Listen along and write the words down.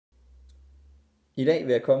I dag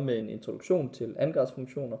vil jeg komme med en introduktion til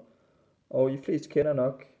andengradsfunktioner, og I flest kender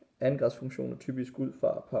nok andengradsfunktioner typisk ud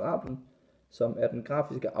fra parablen, som er den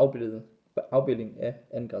grafiske afbildning af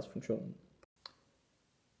andengradsfunktionen.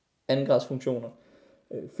 Andengradsfunktioner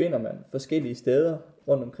finder man forskellige steder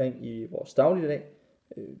rundt omkring i vores dagligdag.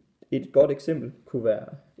 Et godt eksempel kunne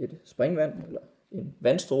være et springvand eller en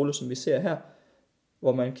vandstråle, som vi ser her,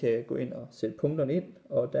 hvor man kan gå ind og sætte punkterne ind,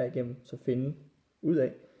 og derigennem så finde ud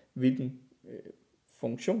af, hvilken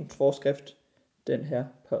funktionsforskrift den her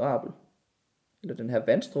parabel, eller den her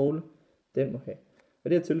vandstråle, den må have. Og i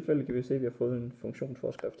det her tilfælde kan vi se, at vi har fået en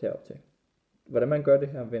funktionsforskrift heroppe til. Hvordan man gør det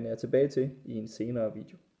her, vender jeg tilbage til i en senere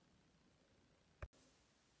video.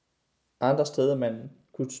 Andre steder, man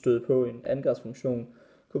kunne støde på en andengradsfunktion,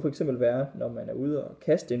 kunne fx være, når man er ude og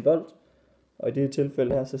kaste en bold. Og i det her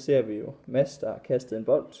tilfælde her, så ser vi jo Mads, der har kastet en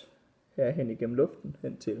bold herhen igennem luften,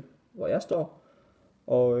 hen til hvor jeg står.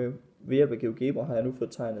 Og ved hjælp af GeoGebra har jeg nu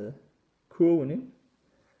fået tegnet kurven ind.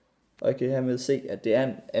 Og jeg kan hermed se, at det er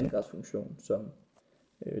en andengradsfunktion, som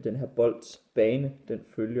den her bolds bane, den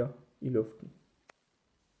følger i luften.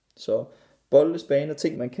 Så boldes bane og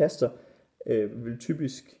ting, man kaster, vil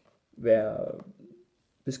typisk være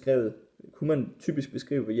beskrevet, kunne man typisk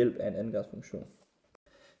beskrive ved hjælp af en andengradsfunktion.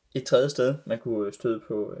 Et tredje sted, man kunne støde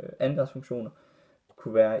på andengradsfunktioner,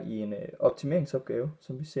 kunne være i en optimeringsopgave,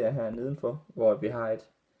 som vi ser her nedenfor, hvor vi har et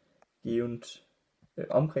givet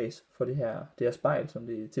omkreds for det her spejl, som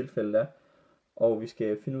det i tilfældet er, og vi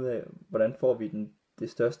skal finde ud af, hvordan får vi det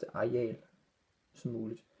største areal som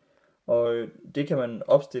muligt. Og det kan man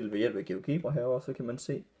opstille ved hjælp af GeoGebra herovre, så kan man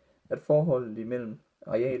se, at forholdet imellem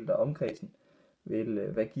arealet og omkredsen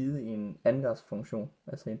vil være givet i en andengradsfunktion,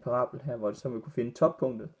 altså en parabel her, hvor det så vil kunne finde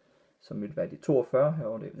toppunktet, som vil være de 42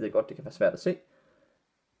 herovre. Det ved jeg godt, det kan være svært at se,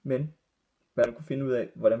 men man kunne finde ud af,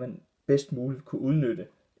 hvordan man bedst muligt kunne udnytte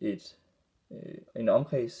en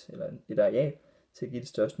omkreds eller et areal til at give det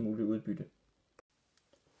størst mulige udbytte.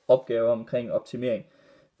 Opgaver omkring optimering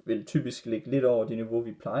vil typisk ligge lidt over det niveau,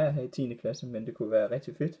 vi plejer at have i 10. klasse, men det kunne være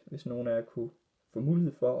rigtig fedt, hvis nogen af jer kunne få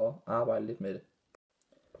mulighed for at arbejde lidt med det.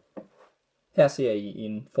 Her ser I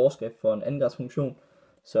en forskrift for en andengradsfunktion,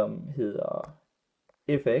 som hedder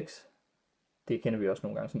f af x. Det kender vi også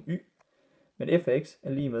nogle gange som y. Men f af x er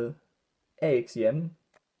lige med ax i anden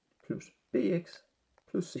plus bx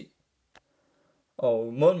plus c.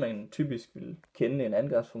 Og måden man typisk vil kende en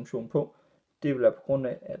andengradsfunktion på, det vil være på grund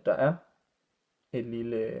af, at der er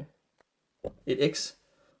et x,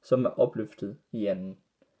 som er opløftet i anden.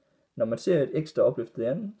 Når man ser et x, der er opløftet i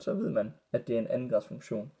anden, så ved man, at det er en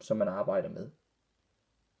andengradsfunktion, som man arbejder med.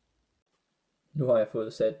 Nu har jeg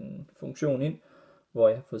fået sat en funktion ind, hvor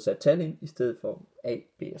jeg har fået sat tal ind i stedet for a,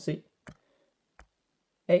 b og c.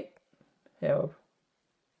 A heroppe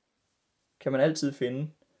kan man altid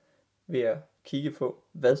finde ved at kigge på,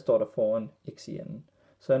 hvad står der foran x i anden.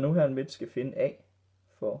 Så nu her midt skal finde a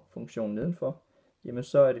for funktionen nedenfor, jamen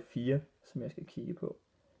så er det 4, som jeg skal kigge på.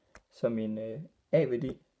 Så min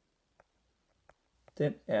a-værdi,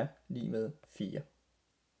 den er lige med 4.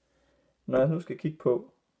 Når jeg nu skal kigge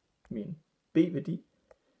på min b-værdi,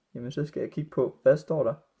 jamen så skal jeg kigge på, hvad står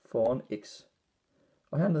der foran x.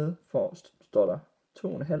 Og hernede står der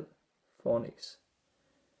 2,5 foran x.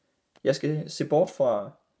 Jeg skal se bort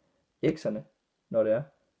fra x'erne, når det er,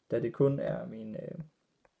 da det kun er mine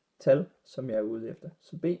tal, som jeg er ude efter.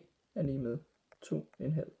 Så b er lige med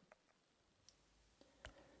 2,5.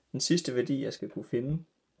 Den sidste værdi, jeg skal kunne finde,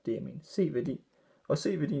 det er min c-værdi. Og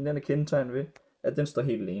c-værdien den er kendetegnet ved, at den står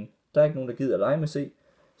helt alene. Der er ikke nogen, der gider at lege med c,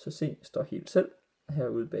 så c står helt selv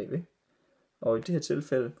herude bagved. Og i det her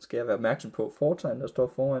tilfælde skal jeg være opmærksom på fortegnet, der står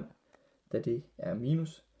foran, da det er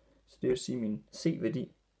minus. Så det vil sige, at min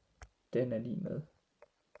c-værdi, den er lige med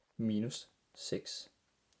minus 6.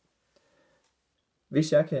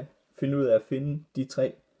 Hvis jeg kan finde ud af at finde de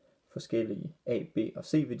tre forskellige a, b og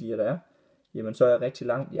c værdier, der er, jamen så er jeg rigtig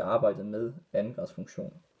langt i arbejdet med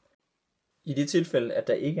andengradsfunktioner. I det tilfælde, at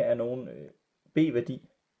der ikke er nogen b-værdi,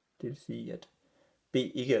 det vil sige, at b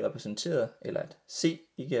ikke er repræsenteret, eller at c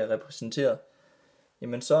ikke er repræsenteret,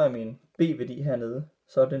 jamen så er min b-værdi hernede,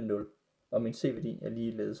 så er den 0, og min c-værdi er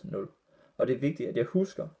ligeledes 0. Og det er vigtigt, at jeg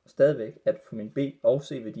husker stadigvæk at få min b- og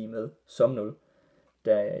c-værdi med som 0,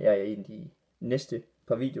 da jeg i de næste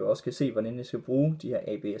par videoer også kan se, hvordan jeg skal bruge de her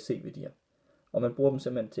a, b og c-værdier. Og man bruger dem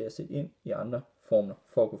simpelthen til at sætte ind i andre formler,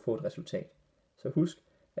 for at kunne få et resultat. Så husk,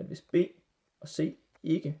 at hvis b og c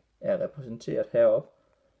ikke er repræsenteret heroppe,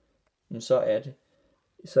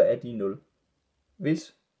 så er de 0.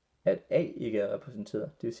 Hvis at a ikke er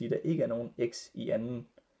repræsenteret, det vil sige, at der ikke er nogen x i anden,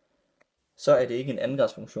 så er det ikke en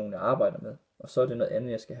andengradsfunktion, jeg arbejder med, og så er det noget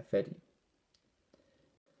andet, jeg skal have fat i.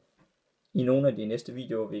 I nogle af de næste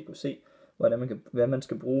videoer vil I kunne se, hvad man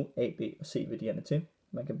skal bruge A, B og C værdierne til.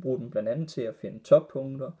 Man kan bruge dem blandt andet til at finde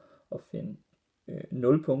toppunkter og finde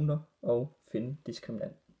nulpunkter og finde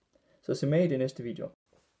diskriminant. Så se med i de næste videoer.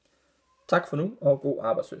 Tak for nu og god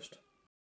arbejdslyst.